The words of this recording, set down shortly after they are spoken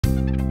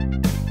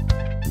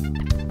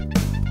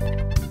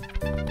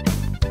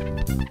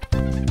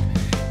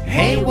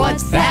Hey,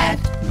 what's that?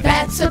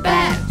 That's a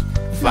bat.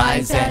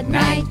 Flies at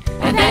night,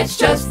 and that's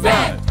just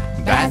that.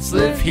 Bats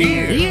live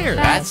here,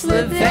 bats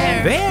live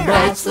there.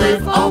 Bats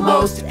live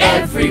almost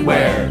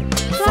everywhere.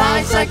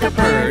 Flies like a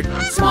bird,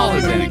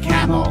 smaller than a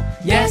camel.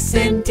 Yes,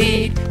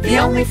 indeed, the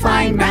only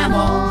flying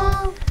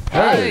mammal.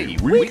 Hey,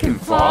 we can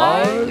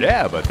fly.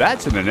 Yeah, but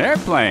that's in an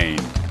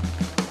airplane.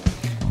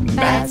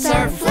 Bats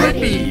are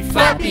flippy,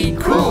 flappy,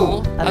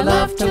 cool. I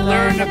love to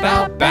learn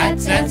about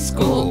bats at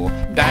school.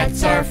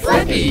 Bats are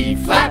flippy,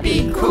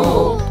 flappy,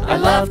 cool. I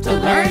love to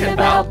learn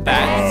about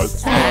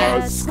bats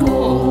at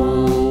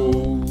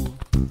school.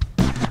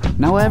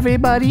 Now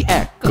everybody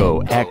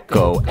echo,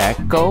 echo,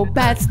 echo.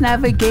 Bats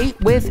navigate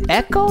with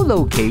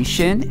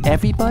echolocation.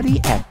 Everybody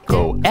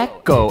echo,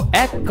 echo,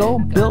 echo.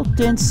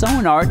 Built-in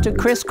sonar to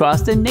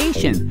crisscross the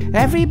nation.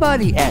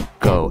 Everybody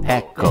echo,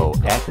 echo,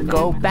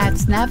 echo.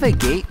 Bats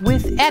navigate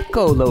with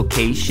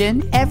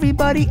echolocation.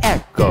 Everybody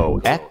echo,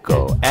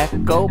 echo,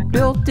 echo.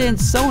 Built-in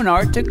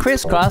sonar to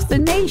crisscross the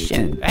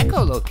nation.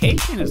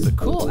 Echolocation is a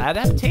cool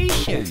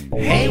adaptation.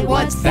 Hey,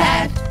 what's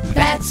that?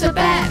 That's a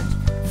bat.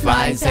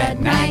 Flies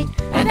at night,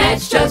 and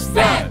that's just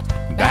that.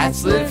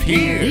 Bats live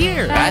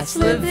here, bats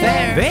live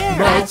there.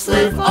 Bats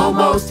live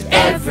almost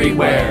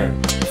everywhere.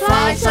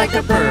 Flies like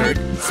a bird,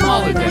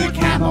 smaller than a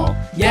camel.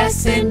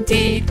 Yes,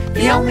 indeed,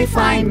 the only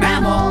flying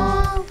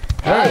mammal.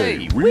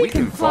 Hey, we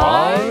can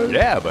fly.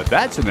 Yeah, but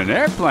that's in an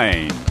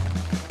airplane.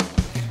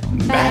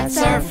 Bats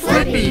are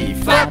flippy,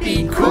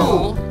 flappy,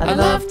 cool. I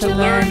love to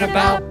learn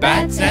about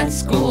bats at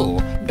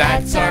school.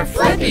 Bats are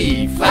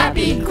flippy,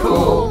 flappy,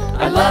 cool.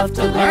 I love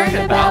to learn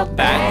about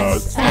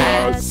bats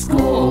at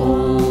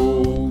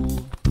school.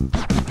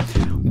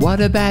 What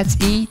do bats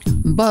eat?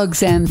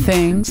 Bugs and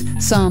things.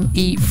 Some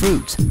eat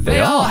fruits, they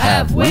all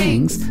have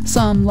wings.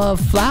 Some love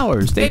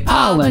flowers, they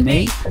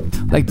pollinate.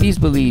 Like bees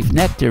believe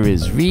nectar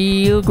is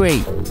real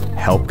great.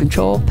 Help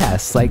control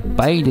pests like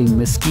biting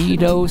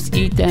mosquitoes.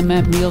 Eat them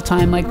at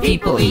mealtime like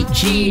people eat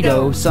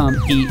Cheetos. Some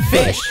eat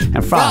fish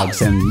and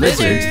frogs and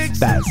lizards.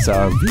 Bats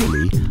are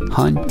really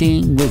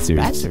hunting lizards.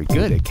 Bats are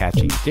good at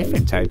catching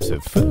different types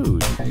of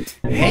food.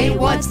 Hey,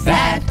 what's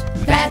that?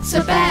 That's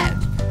a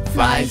bat.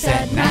 Flies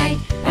at night,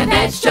 and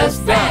that's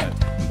just that.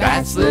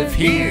 Bats live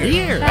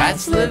here,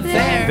 bats live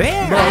there.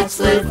 Bats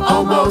live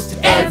almost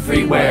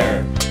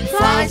everywhere.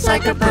 Flies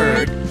like a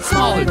bird,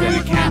 smaller than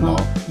a camel.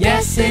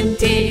 Yes,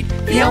 indeed,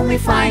 the only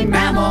flying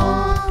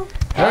mammal.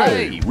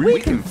 Hey,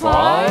 we can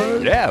fly.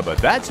 Yeah, but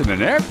that's in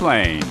an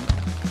airplane.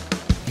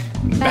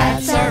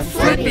 Bats are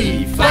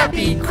flippy,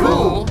 flappy,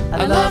 cool.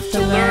 I love to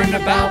learn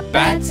about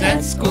bats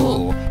at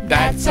school.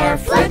 Bats are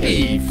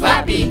flippy,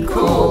 flappy,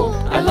 cool.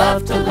 I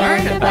love to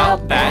learn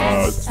about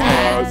bats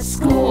at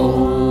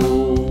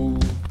school.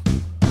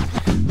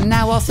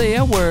 Now I'll say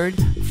a word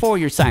for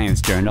your science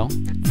journal.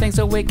 Things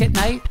awake at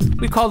night,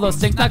 we call those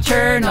things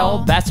nocturnal.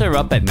 Bats are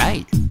up at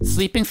night,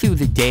 sleeping through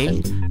the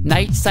day.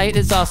 Night sight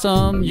is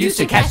awesome, used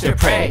to catch their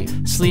prey.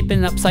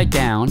 Sleeping upside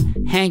down,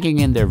 hanging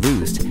in their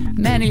roost.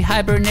 Many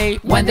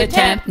hibernate when the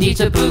temp needs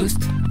a boost.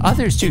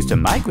 Others choose to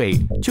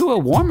migrate to a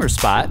warmer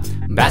spot.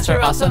 Bats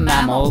are awesome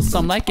mammals,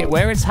 some like it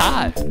where it's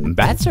hot.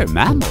 Bats are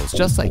mammals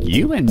just like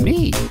you and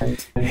me.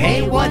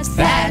 Hey, what's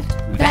that?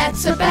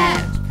 That's a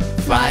bat.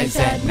 Flies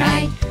at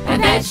night,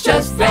 and that's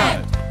just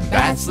that.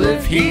 Bats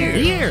live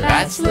here,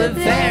 bats live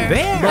there.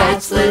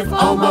 Bats live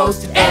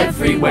almost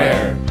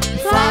everywhere.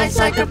 Flies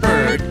like a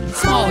bird,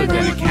 smaller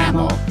than a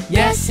camel.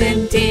 Yes,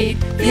 indeed,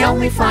 the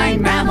only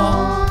flying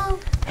mammal.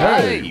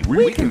 Hey,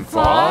 we can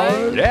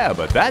fly. Yeah,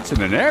 but that's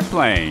in an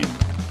airplane.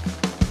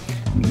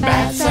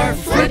 Bats are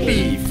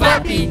flippy,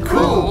 flappy,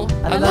 cool.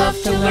 I love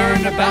to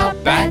learn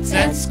about bats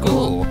at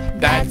school.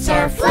 Bats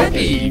are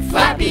flippy,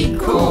 flappy,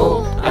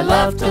 cool. I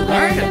love to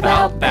learn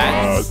about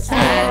bats